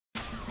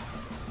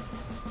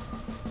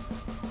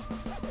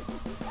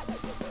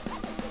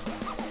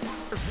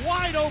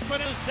Wide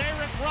open is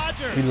Derek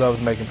Rogers. He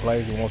loves making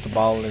plays. He wants the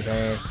ball in his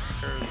hand.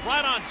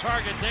 Right on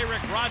target,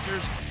 Derek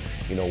Rogers.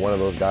 You know, one of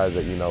those guys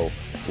that,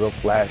 real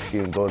flashy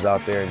and goes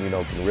out there and,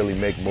 can really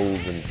make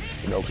moves and,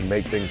 can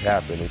make things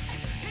happen.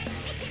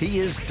 He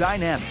is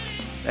dynamic,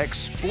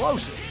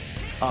 explosive,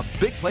 a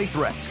big play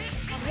threat.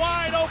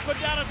 Wide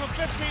open down at the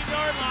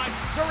 15-yard line.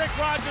 Derek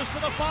Rogers to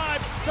the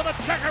 5, to the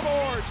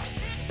checkerboards.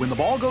 When the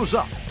ball goes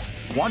up,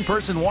 one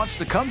person wants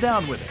to come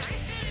down with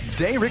it.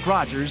 Derek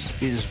Rogers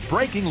is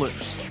breaking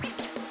loose.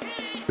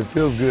 It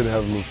feels good to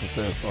have a little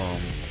success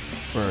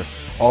for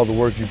all the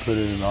work you put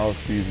in the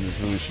offseason is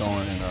really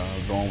showing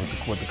and going with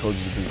what the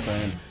coaches have been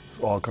saying. It's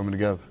all coming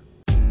together.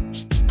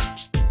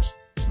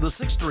 The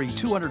 6'3",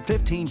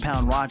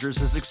 215-pound Rogers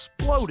has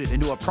exploded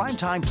into a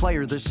primetime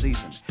player this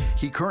season.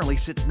 He currently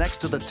sits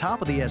next to the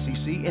top of the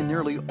SEC in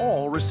nearly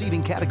all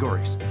receiving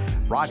categories.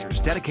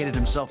 Rogers dedicated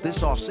himself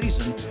this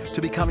offseason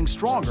to becoming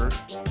stronger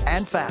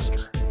and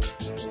faster.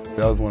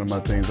 That was one of my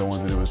things I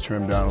wanted to do, was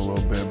trim down a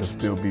little bit but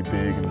still be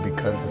big and be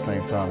cut at the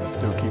same time and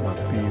still keep my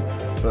speed.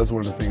 So that's one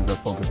of the things I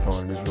focused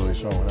on, and it's really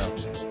showing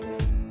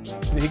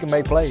out. He can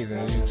make plays, and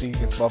as you see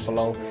against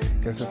Buffalo,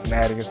 against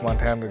Cincinnati, against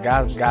Montana, the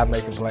guys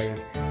making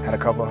plays. Had a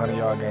couple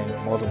 100-yard games,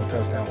 multiple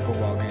touchdown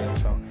football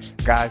games. So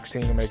guys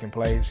continue making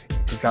plays.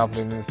 He's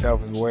confident in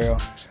himself as well.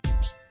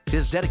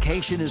 His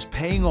dedication is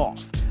paying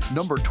off.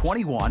 Number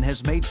 21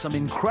 has made some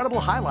incredible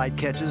highlight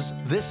catches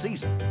this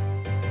season.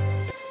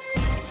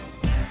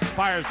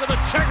 Fires to the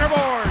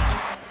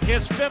checkerboards.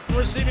 His 5th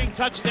receiving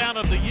touchdown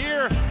of the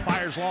year.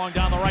 Fires long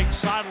down the right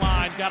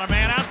sideline. Got a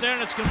man out there,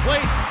 and it's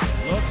complete.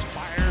 Looks,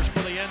 fires for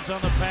the end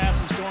zone. The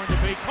pass is going to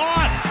be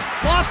caught.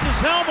 Lost his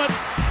helmet,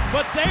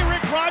 but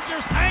Derek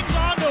Rogers hangs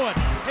on to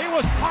it. He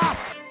was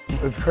popped.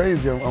 It's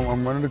crazy.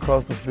 I'm running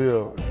across the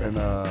field, and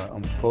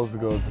I'm supposed to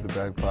go to the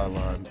back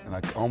pylon, and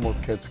I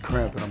almost catch a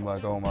cramp, and I'm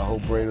like, oh, I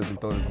hope Bray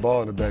doesn't throw this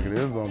ball in the back of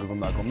the end zone because I'm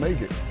not going to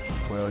make it.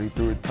 Well, he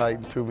threw it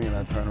tight to me, and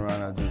I turned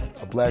around, and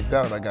I blacked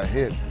out, and I got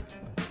hit.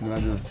 And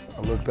then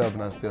I looked up,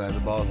 and I still had the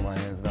ball in my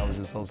hands, and I was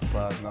just so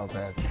surprised, and I was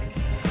happy.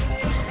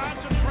 His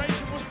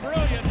concentration was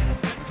brilliant,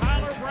 and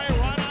Tyler Bray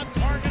right on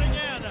target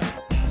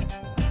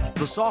again.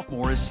 The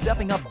sophomore is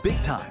stepping up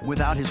big time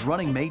without his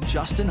running mate,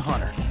 Justin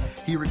Hunter.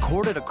 He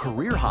recorded a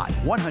career-high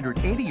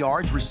 180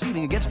 yards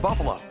receiving against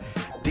Buffalo.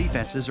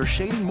 Defenses are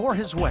shading more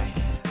his way,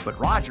 but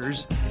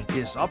Rogers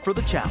is up for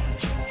the challenge.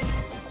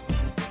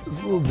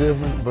 It's a little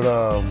different, but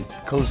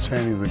Coach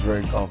Chaney is a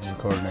great offensive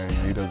coordinator.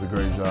 He does a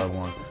great job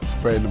on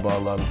spreading the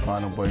ball out and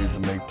finding ways to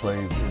make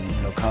plays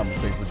and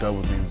compensate for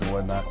double teams and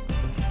whatnot.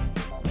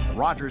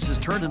 Rogers has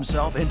turned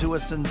himself into a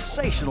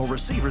sensational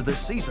receiver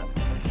this season.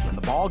 When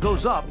the ball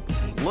goes up,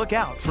 look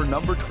out for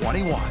number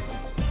 21.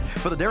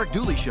 For the Derek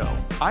Dooley Show,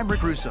 I'm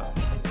Rick Russo.